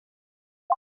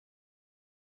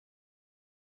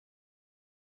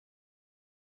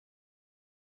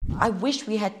I wish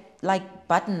we had like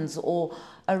buttons or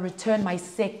a return my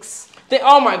sex.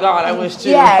 Oh my God, I wish too.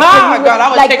 Yeah, God, I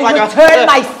would like, take like return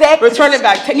my sex. Return it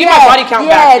back. Give my body count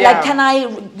back. Yeah, like can I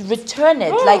return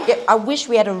it? Like I wish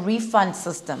we had a refund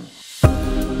system.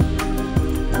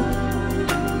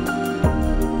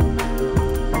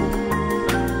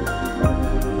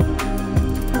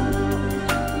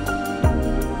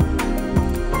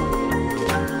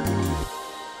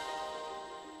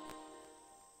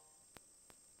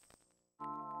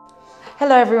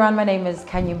 Hello everyone, my name is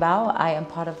Khanyi Mbau. I am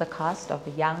part of the cast of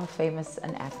Young, Famous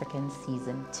and African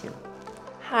Season 2.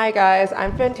 Hi guys,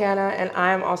 I'm Fantana and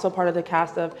I am also part of the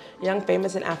cast of Young,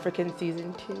 Famous and African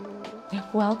Season 2.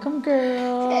 Welcome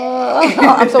girl.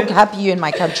 I'm so happy you're in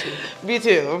my country. Me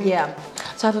too. Yeah.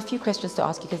 So I have a few questions to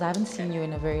ask you because I haven't seen you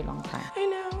in a very long time. I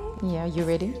know. Yeah, you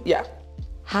ready? Yeah.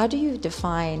 How do you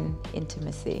define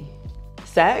intimacy?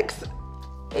 Sex?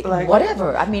 Like,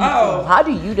 whatever. I mean, how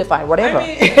do you define whatever? I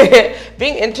mean,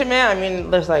 being intimate, I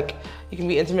mean, there's like, you can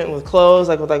be intimate with clothes,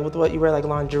 like with what you wear, like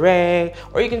lingerie,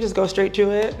 or you can just go straight to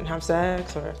it and have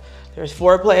sex, or there's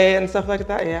foreplay and stuff like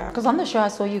that, yeah. Because on the show, I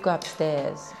saw you go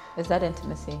upstairs. Is that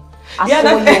intimacy? I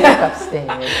saw you walk upstairs.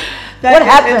 What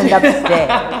happened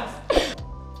upstairs?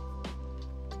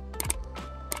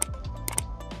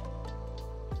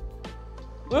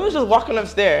 We was just walking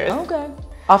upstairs. Okay.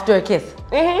 After a kiss?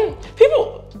 Mm-hmm.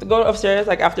 People go upstairs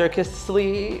like after a kiss to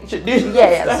sleep.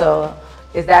 Yeah, so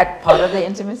is that part of the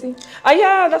intimacy?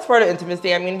 Yeah, that's part of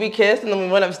intimacy. I mean, we kissed and then we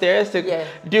went upstairs to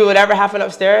do whatever happened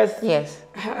upstairs. Yes.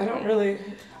 I don't really...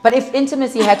 But if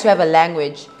intimacy had to have a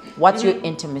language, what's your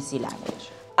intimacy language?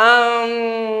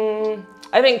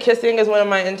 I think kissing is one of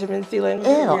my intimacy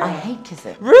languages. Ew, I hate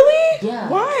kissing. Really? Yeah.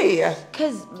 Why?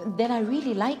 Because then I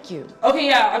really like you. Okay,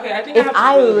 yeah, okay. I think if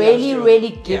I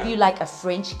really give you like a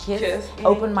French kiss,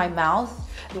 open my mouth,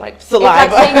 like saliva.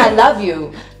 It's like saying I love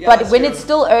you. But when it's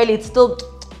still early, it's still,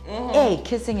 hey,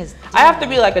 kissing is deep. I have to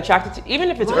be like attracted to, even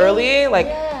if it's early, like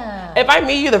if I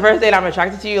meet you the first date I'm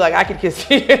attracted to you, like I could kiss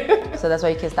you. So that's why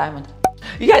you kiss Diamond.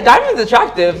 Yeah, Diamond's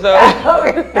attractive, so.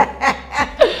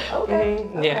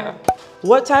 Yeah.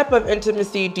 What type of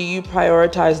intimacy do you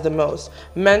prioritize the most?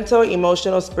 Mental,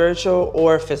 emotional, spiritual,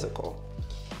 or physical?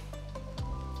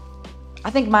 I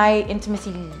think my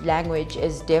intimacy language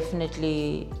is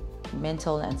definitely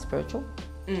mental and spiritual.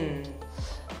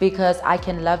 Because I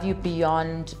can love you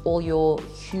beyond all your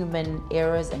human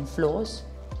errors and flaws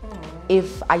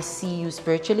if I see you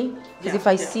spiritually. Because if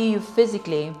I see you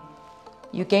physically,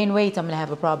 you gain weight, I'm gonna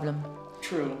have a problem.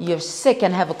 True. You're sick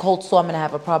and have a cold sore, I'm gonna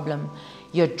have a problem.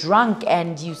 You're drunk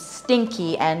and you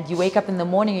stinky and you wake up in the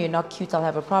morning and you're not cute, I'll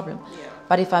have a problem. Yeah.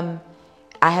 But if I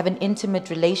have an intimate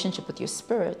relationship with your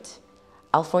spirit,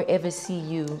 I'll forever see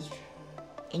you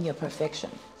in your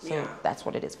perfection. So that's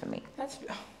what it is for me.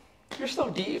 You're so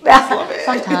deep. I love it.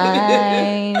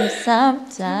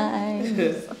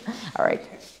 Sometimes. All right.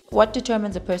 What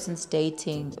determines a person's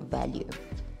dating value?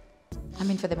 I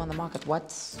mean, for them on the market,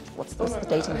 what's the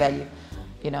dating value?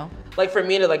 You know? Like for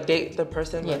me to like date the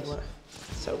person, yes. like,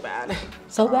 so bad.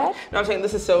 So bad? No, I'm saying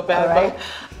this is so bad, but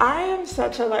I am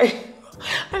such a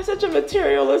I'm such a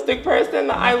materialistic person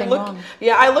that I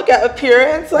look at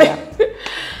appearance, like,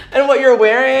 and what you're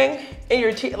wearing, and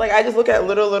your like I just look at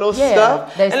little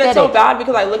stuff, and it's so bad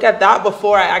because I look at that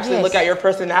before I actually look at your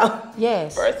personality.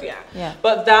 Yes. First,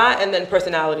 but that and then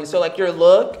personality. So like your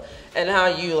look and how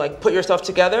you like put yourself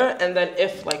together, and then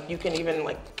if like you can even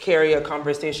like carry a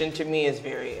conversation, to me is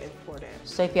very important.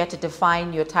 So if you had to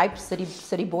define your type,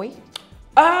 city boy?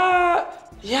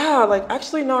 Yeah, like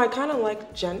actually no, I kind of like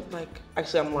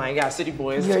actually I'm lying. Yeah, city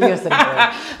boys. You're a city boy.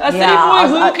 A city boy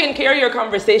who can carry your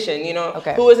conversation, you know,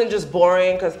 who isn't just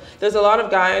boring. Because there's a lot of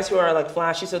guys who are like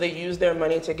flashy, so they use their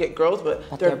money to get growth, but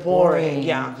they're boring.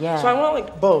 Yeah. So I want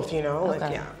like both, you know,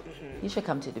 like You should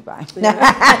come to Dubai.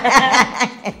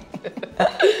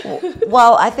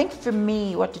 Well, I think for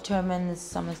me, what determines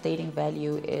someone's dating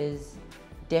value is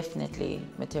definitely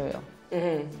material.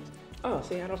 Oh,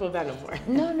 see, I don't feel bad no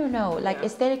more. No. Like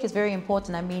aesthetic is very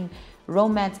important. I mean,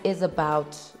 romance is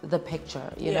about the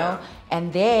picture, you know?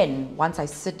 And then once I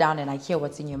sit down and I hear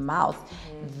what's in your mouth,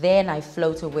 then I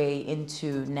float away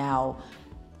into now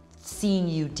seeing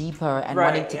you deeper and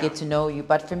wanting to get to know you.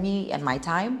 But for me and my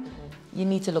time, you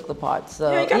need to look the part.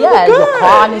 So your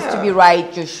car needs to be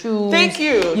right, your shoes. Thank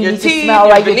you. You your need teeth, to smell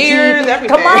right, veneers, your teeth.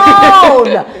 Everything. Come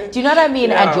on! Do you know what I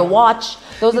mean? And your watch.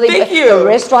 Those are the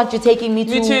restaurant you're taking me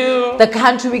to. Me too. The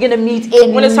country we're gonna meet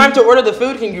in. When it's time to order the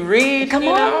food, can you read? Come you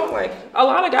on. know? Like a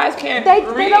lot of guys can't read.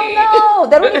 They don't know.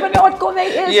 They don't even know what gourmet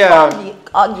is.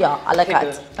 I like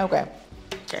that. Okay.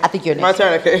 I think you're next. My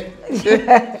turn, okay.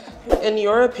 In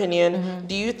your opinion,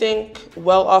 do you think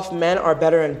well-off men are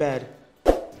better in bed?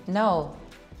 No.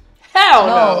 Hell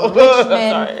no. Rich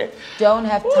men don't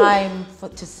have time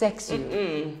to sex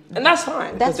you. And that's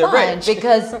fine. That's fine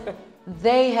because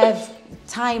they have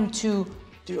time to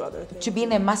do other things. To be in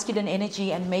their masculine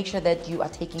energy and make sure that you are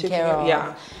taken care of.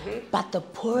 Yeah. But the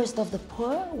poorest of the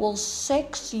poor will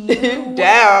sex you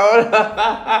down.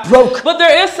 Broke. But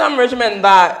there is some rich men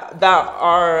that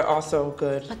are also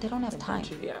good. But they don't have time.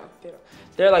 Yeah.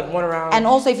 They're like one around. And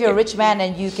also if you're a rich man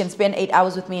and you can spend 8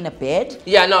 hours with me in a bed.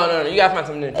 Yeah, no. You gotta find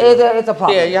something to do. It's a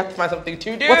problem. Yeah, you have to find something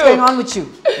to do. What's going on with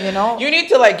you? You know? You need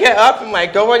to like get up and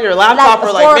like go on your laptop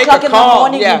or like 4 make o'clock a in call. the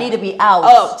morning, you need to be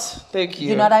out. Thank you.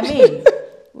 You know what I mean?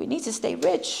 We need to stay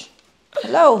rich.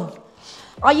 Hello.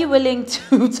 Are you willing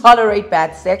to tolerate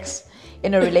bad sex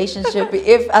in a relationship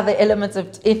if other elements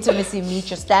of intimacy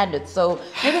meet your standards? So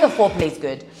maybe the foreplay is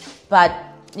good, but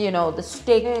you know, the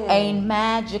stick ain't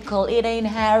magical. It ain't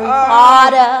Harry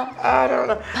Potter. I don't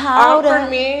know. Powder. For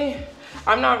me,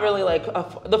 I'm not really like,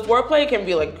 the foreplay can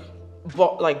be like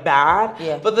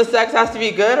bad, but the sex has to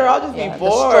be good or I'll just be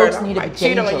bored. The strokes need to be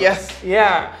dangerous.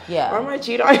 Yeah. Or I might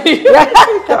cheat on you. Oh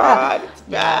my God, it's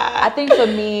bad. I think for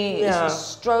me,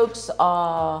 strokes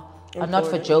are not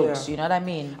for jokes. You know what I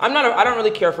mean? I don't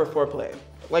really care for foreplay.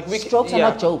 Like strokes are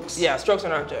not jokes. Yeah, strokes are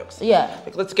not jokes. Yeah.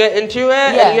 Like let's get into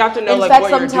it. And you have to know like what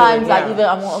you're doing. In fact, sometimes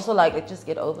I'm also like, just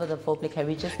get over the foreplay. Can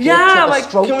we just get to the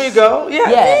strokes? Can we go?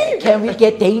 Yeah. Can we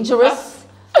get dangerous?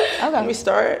 Okay. Can we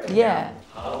start? Yeah.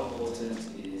 How important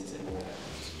is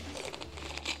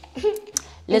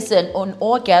Listen, an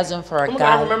orgasm for a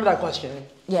guy. I remember that question.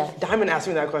 Yeah. Diamond asked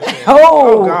me that question.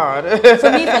 Oh God.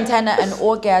 For me, Fantana, an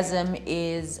orgasm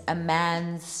is a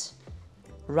man's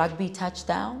rugby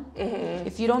touchdown.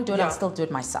 If you don't do it, I'll still do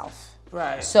it myself.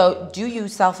 Right. So do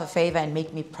yourself a favor and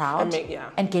make me proud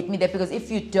and get me there, because if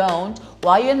you don't,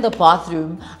 while you're in the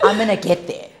bathroom, I'm gonna get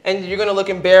there. And you're gonna look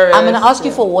embarrassed. I'm gonna ask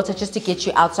you for water just to get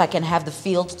you out so I can have the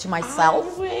field to myself.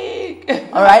 I'm weak.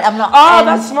 All right, I'm not. Oh,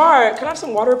 that's smart. Can I have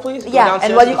some water, please? Yeah,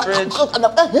 and while you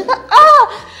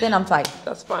then I'm fine.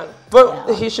 That's fine.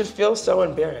 But he should feel so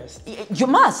embarrassed. You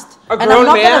must. And I'm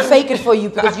not gonna fake it for you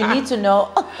because you need to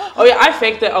know. Oh yeah, I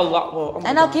faked it a lot. Well,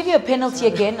 and I'll give you a penalty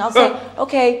again. I'll say,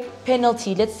 okay,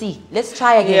 penalty. Let's see. Let's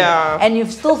try again. Yeah. And you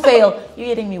still fail. You're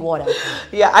getting me water.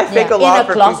 Yeah, I fake a lot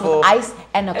for people. In a glass with ice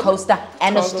and a coaster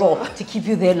and a straw to keep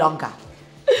you there longer.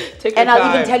 And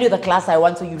I'll even tell you the class I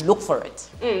want so you look for it.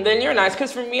 Then you're nice,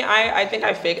 because for me, I think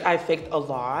I faked a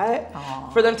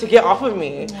lot for them to get off of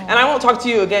me. And I won't talk to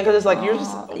you again because it's like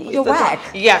you're whack.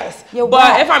 Yes. You're but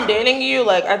whack. if I'm dating you,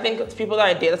 like I think it's people that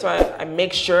I date, that's why I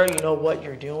make sure you know what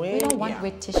you're doing. We don't want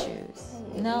wet tissues.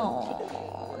 No.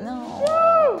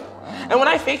 And when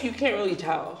I fake, you can't really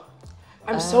tell.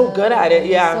 I'm so good at it.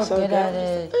 Yeah, I'm so good at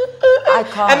it. I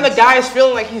can't. And the guy is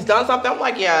feeling like he's done something. I'm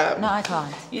like, yeah. No, I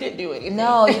can't. You didn't do anything.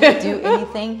 No, you didn't do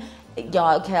anything.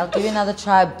 Yeah, okay, I'll give you another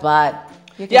try, but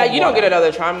you don't get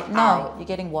another try. You're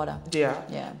getting water.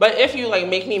 Yeah. But if you like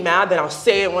make me mad, then I'll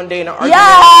say it one day in an argument.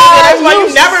 Yeah, that's why you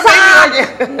never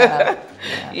make me again.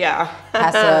 Yeah.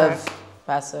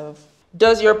 Passive.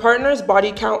 Does your partner's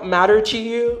body count matter to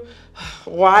you?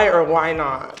 Why or why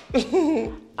not?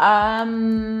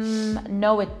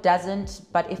 No, it doesn't.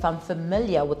 But if I'm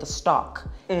familiar with the stock,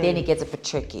 then it gets a bit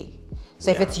tricky.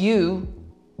 So if it's you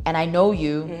and I know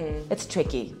you, it's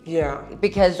tricky. Yeah.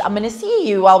 Because I'm gonna see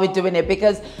you while we're doing it,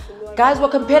 because guys were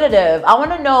competitive. I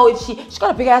want to know if she's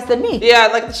got a big ass than me. Yeah,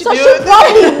 like she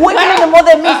probably weighing more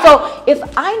than me. So if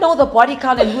I know the body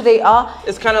count and who they are,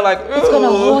 it's kind of like it's gonna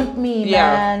haunt me,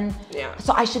 man. Yeah.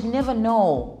 So I should never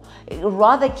know.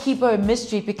 Rather keep her a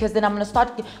mystery, because then I'm gonna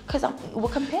start, because we're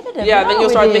competitive. Yeah, then you'll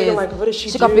start thinking like, what does she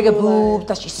do? She got bigger boobs.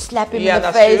 Does she slap him in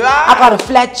the face? I got a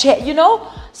flat chest, you know.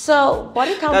 So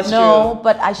body count, no,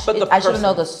 but I should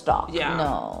know the stock. Yeah.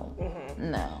 No.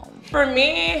 For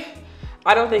me,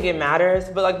 I don't think it matters,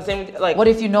 but like the same, like. What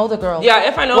if you know the girl? Yeah,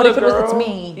 if I know the girl. What if it's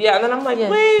me? Yeah, and then I'm like,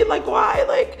 wait, like why?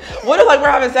 Like, what if like we're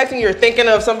having sex and you're thinking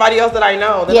of somebody else that I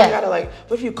know? Then I gotta like,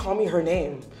 what if you call me her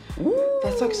name?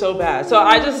 That's like so bad. So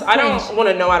I don't want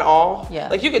to know at all. Yeah.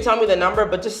 Like you could tell me the number,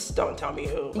 but just don't tell me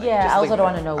who. Like, I also don't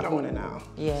want to know. I don't want to know.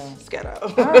 Yeah. Just get out.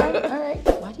 All right.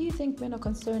 Why do you think men are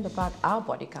concerned about our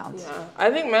body counts? Yeah, I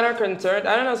think men are concerned.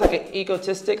 I don't know. It's like an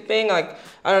egotistic thing. Like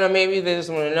I don't know. Maybe they just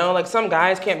want to know. Like some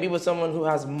guys can't be with someone who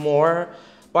has more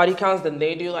body counts than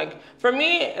they do. Like for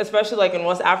me, especially like in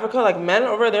West Africa, like men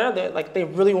over there, they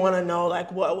really want to know like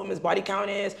what a woman's body count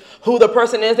is, who the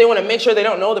person is. They want to make sure they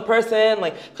don't know the person,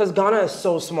 like because Ghana is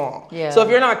so small. Yeah. So if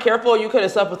you're not careful, you could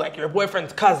have slept with like your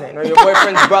boyfriend's cousin or your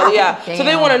boyfriend's brother. Yeah. Damn. So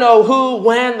they want to know who,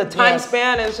 when, the time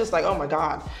span, and it's just like, oh my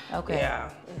God. Okay.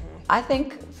 Yeah. I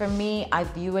think for me, I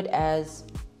view it as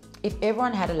if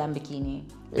everyone had a Lamborghini,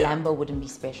 Lambo wouldn't be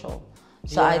special.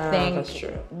 So I think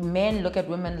men look at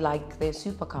women like they're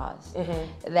supercars.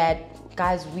 That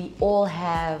guys, we all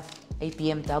have a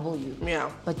BMW,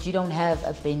 but you don't have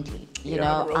a Bentley. You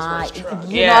know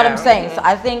what I'm saying? So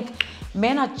I think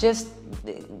men are just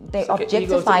they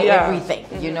objectify everything,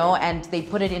 you know, and they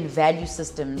put it in value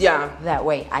systems that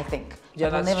way. I think. Yeah,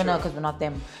 we'll never know because we're not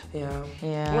them.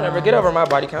 Yeah. Whatever. Get over my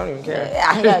body count. I don't even care.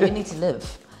 Yeah, you need to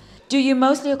live. Do you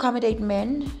mostly accommodate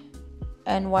men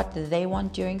and what they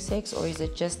want during sex, or is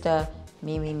it just a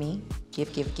me, give?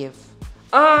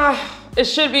 It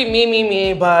should be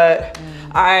me, but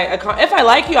if I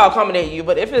like you, I'll accommodate you.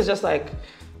 But if it's just like,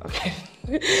 okay,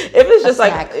 if it's just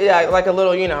like like a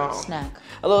little, you know,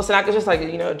 a little snack, is just like,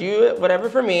 you know, do whatever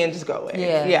for me and just go away.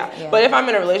 Yeah. But if I'm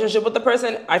in a relationship with the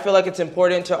person, I feel like it's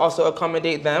important to also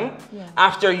accommodate them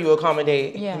after you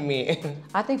accommodate me.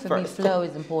 I think for me, flow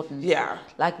is important. Yeah.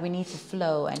 Like we need to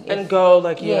flow and go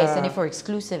like and if we're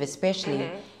exclusive,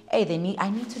 especially. Hey, I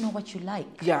need to know what you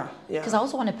like. Yeah. Because I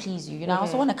also want to please you. You know, I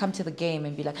also want to come to the game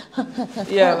and be like,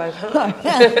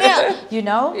 you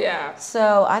know. Yeah.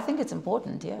 So I think it's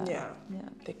important. Yeah.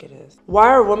 I think it is. Why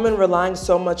are women relying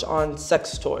so much on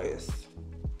sex toys?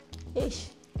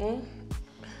 It's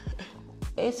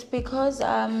because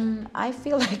I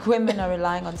feel like women are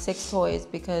relying on sex toys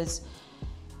because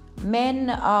men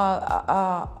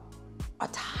are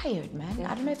tired, man.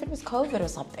 I don't know if it was COVID or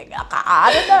something.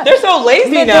 I don't know. They're so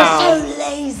lazy now. They're so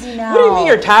lazy now. What do you mean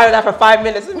you're tired after 5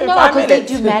 minutes? It's been 5 minutes. Because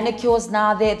they do manicures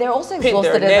now. They're also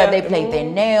exhausted as they play their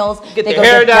nails. Get their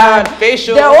hair done,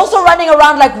 facials. They're also running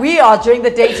around like we are during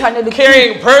the day trying to look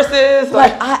carrying purses.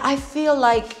 But I feel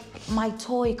like my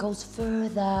toy goes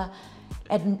further.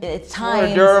 At times,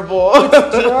 more durable.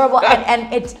 It's durable,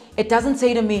 and it doesn't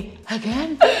say to me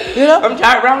again. You know, I'm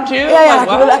tired round two. Yeah,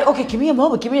 like okay, give me a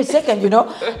moment, give me a second. You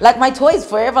know, like my toy is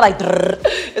forever like.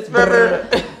 It's forever.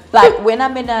 Like when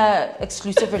I'm in a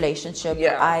exclusive relationship,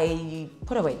 I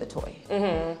put away the toy.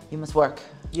 You must work.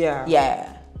 Yeah.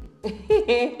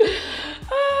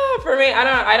 For me,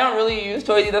 I don't really use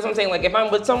toys. That's what I'm saying. Like if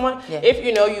I'm with someone, if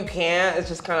you know you can't, it's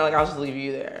just kind of like I'll just leave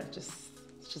you there.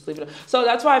 Just leave it. So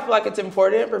that's why I feel like it's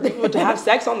important for people to have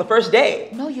sex on the first day.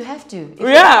 No, you have to. If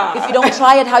you don't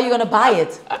try it, how are you gonna buy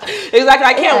it? Exactly.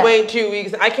 I can't wait 2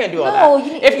 weeks. I can't do all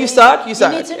that. If you suck, you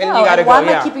suck. You need to know. And you gotta why go.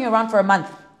 am I keeping you around for a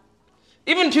month?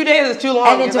 Even 2 days is too long.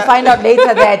 And then to find out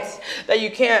later that that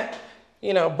you can't,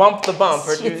 you know, bump the bump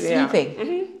or it's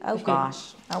sleeping. Oh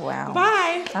gosh. Oh wow.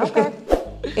 Bye. Okay.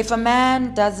 If a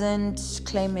man doesn't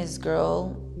claim his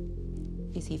girl,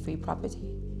 is he free property?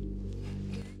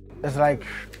 It's like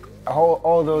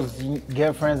all those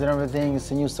girlfriends and everything.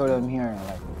 It's a new story I'm hearing.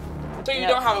 Like, so you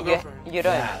don't have a girlfriend? You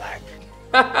don't. Yeah,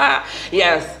 like.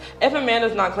 Yes. If a man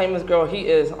does not claim his girl, he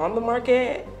is on the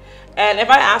market. And if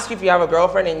I ask you if you have a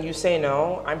girlfriend and you say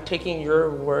no, I'm taking your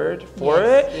word for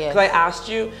it. Because I asked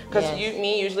you. Because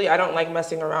usually I don't like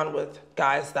messing around with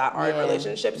guys that are in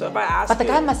relationships. So if I ask But the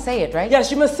guy must say it, right? Yes,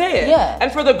 you must say it. Yeah.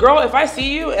 And for the girl, if I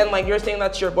see you and like you're saying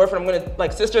that's your boyfriend, I'm gonna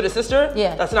like sister to sister.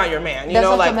 Yeah. That's not your man. You that's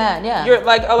know, not like your man. Yeah. You're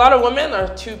like a lot of women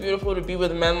are too beautiful to be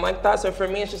with men like that. So for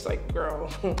me, it's just like, girl.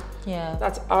 Yeah.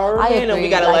 That's our man, and we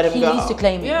gotta let him go. He needs to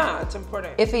claim you. Yeah, it's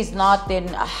important. If he's not, then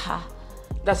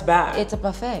that's bad. It's a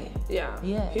buffet. Yeah.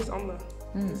 He's on the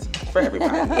for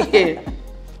everybody.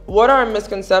 What are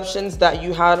misconceptions that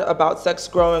you had about sex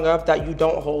growing up that you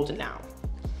don't hold now?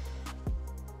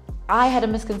 I had a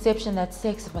misconception that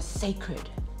sex was sacred.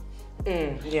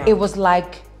 Yeah. It was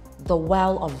like the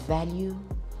well of value,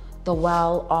 the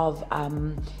well of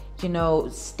you know,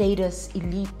 status,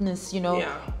 eliteness. You know,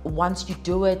 once you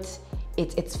do it,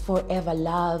 it's forever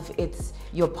love. It's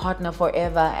your partner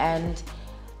forever, and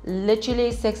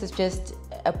literally sex is just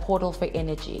a portal for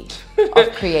energy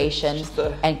of creation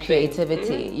and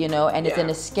creativity, you know, and it's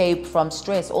an escape from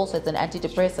stress. Also, it's an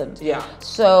antidepressant. Yeah.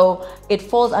 So it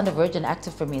falls under Virgin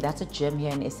Active for me. That's a gym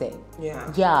here in SA.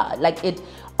 Yeah. Yeah, like it.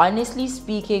 Honestly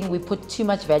speaking, we put too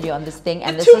much value on this thing,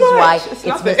 and this is why it's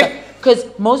messed up. Because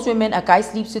most women, a guy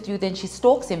sleeps with you, then she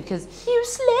stalks him because you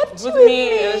slept with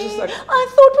me. And it's just like, I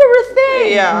thought we were a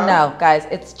thing. Yeah. No, guys,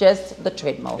 it's just the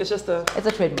treadmill. It's just a. It's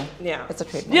a treadmill. Yeah. It's a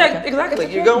treadmill. Yeah, okay?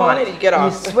 Exactly. You go on it, you get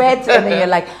off. You sweat, and then you're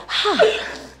like,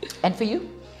 And for you?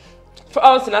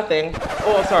 It's nothing.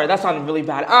 Oh, sorry, that sounded really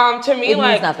bad. To me, it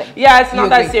like, means nothing. Yeah, it's not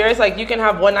that serious. Like, you can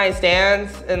have one night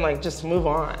stands and like just move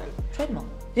on. Treadmill.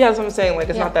 Yeah, that's what I'm saying. Like,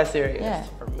 it's not that serious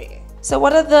for me. So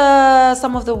what are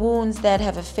some of the wounds that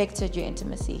have affected your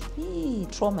intimacy?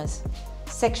 Traumas,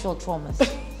 sexual traumas.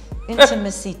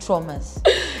 Intimacy traumas.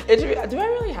 Do I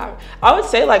really have? I would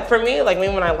say, like, for me, like,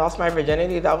 when I lost my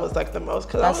virginity, that was like the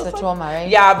most. That's the trauma, right?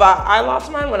 Yeah, but I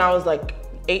lost mine when I was like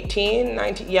 18,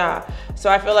 19, yeah. So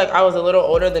I feel like I was a little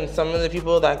older than some of the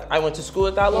people that I went to school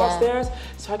with that lost theirs.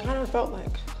 So I kind of felt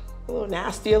like a little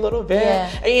nasty a little bit. Yeah.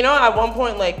 And you know, at one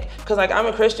point, like, cause like I'm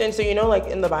a Christian, so you know, like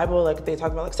in the Bible, like they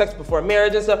talk about like sex before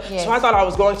marriage and stuff. Yes. So I thought I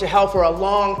was going to hell for a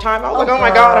long time. I was like, oh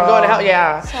my God, I'm going to hell.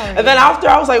 Yeah. Sorry. And then after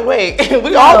I was like, wait,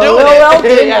 we all doing we're it. all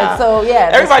doing it. So yeah,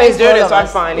 everybody's doing it, so I'm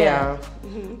fine. Yeah.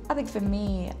 I think for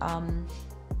me,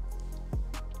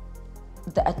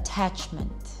 the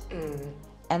attachment,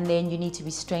 and then you need to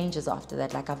be strangers after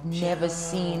that. Like I've never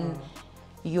seen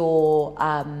your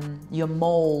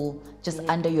mole just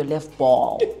under your left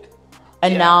ball,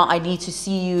 and now I need to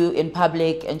see you in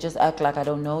public and just act like I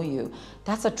don't know you.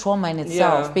 That's a trauma in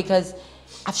itself because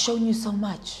I've shown you so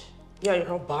much. Yeah, your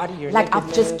whole body, your like nakedness.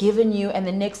 I've just given you, and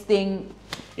the next thing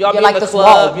you're like this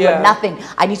club, wall. You're nothing.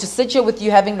 I need to sit here with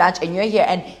you having lunch, and you're here,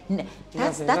 and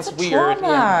that's a weird,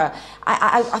 trauma.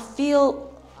 I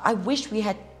feel I wish we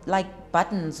had like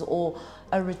buttons or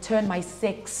a return my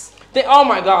sex. Oh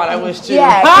my God, I wish too.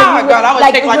 Yeah, oh my God, I would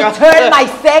like take like return my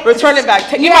sex. Return it back.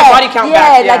 Take my body count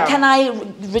back. Yeah, like can I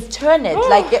return it?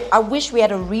 Like I wish we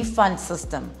had a refund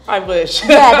system. I wish.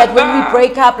 Yeah, that when we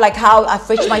break up, like how I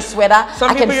fetch my sweater,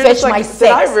 I can fetch my sex.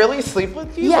 Did I really sleep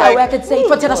with you? Yeah, like, where I could say,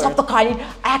 Fantana, stop the car.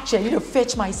 Actually, I need to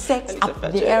fetch my sex up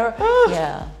there.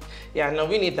 Yeah. Yeah, no,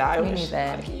 we need that. We need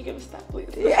that. Can you give us that, please?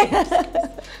 Yeah.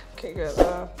 Okay, good.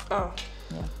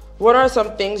 What are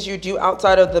some things you do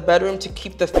outside of the bedroom to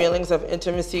keep the feelings of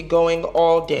intimacy going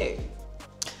all day?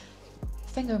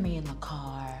 Finger me in the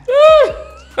car.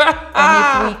 And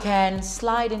if we can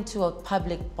slide into a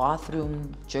public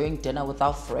bathroom during dinner with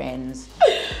our friends,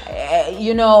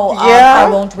 you know, I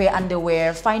won't wear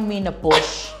underwear. Find me in a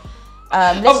bush.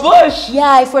 A bush?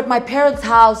 Yeah, if we're at my parents'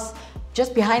 house,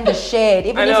 just behind the shed,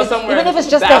 even if it's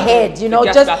just bathroom, the head, you know,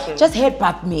 just head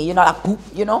butt me, you know, like poop,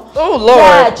 you know. Oh Lord.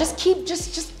 Yeah, just keep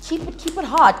it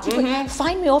hard.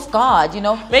 Find me off guard, you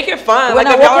know. Make it fun. When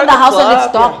like I walk in the house and it's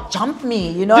dark, jump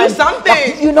me, you know. Do something.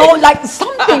 Like, you know, like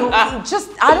something. Just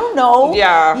I don't know.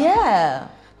 Yeah. Yeah.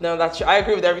 No, that's true. I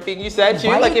agree with everything you said too.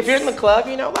 Like if you're in the club,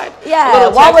 you know, like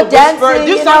while we're dancing,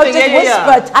 do something. Just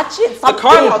whisper, touch it. Something. The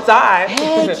car's outside.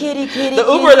 Hey, kitty. The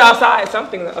Uber's outside.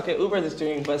 Something. Okay, Uber is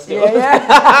doing, but still.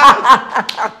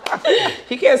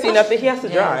 He can't see nothing. He has to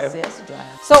drive. Yes, he has to drive.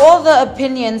 So all the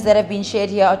opinions that have been shared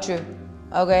here are true.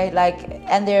 Okay, like,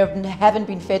 and they haven't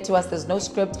been fed to us. There's no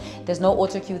script, there's no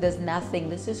auto cue, there's nothing.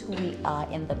 This is who we are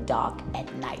in the dark at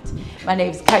night. My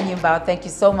name is Khanyi Mbau. Thank you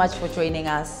so much for joining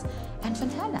us. And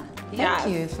Fantana, thank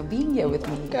you for being here with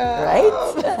me. Right?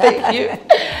 Thank you.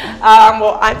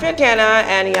 Well, I'm Fantana,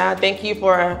 and thank you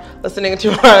for listening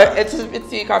to our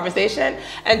intimacy conversation.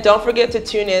 And don't forget to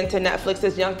tune in to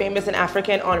Netflix's Young, Famous, and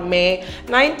African on May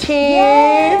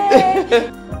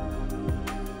 19th.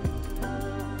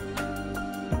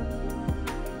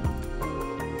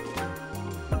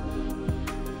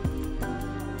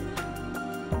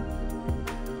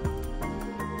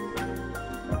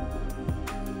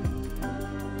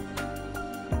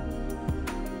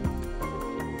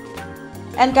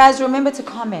 And guys, remember to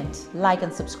comment, like,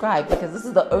 and subscribe, because this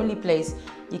is the only place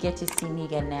you get to see me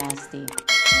get nasty.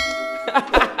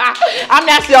 I'm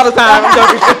nasty all the time.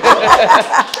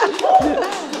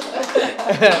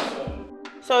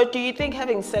 So do you think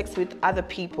having sex with other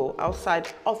people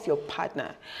outside of your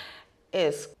partner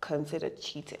is considered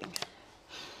cheating?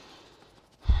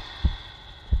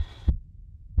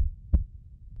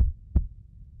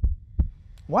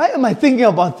 Why am I thinking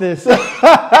about this?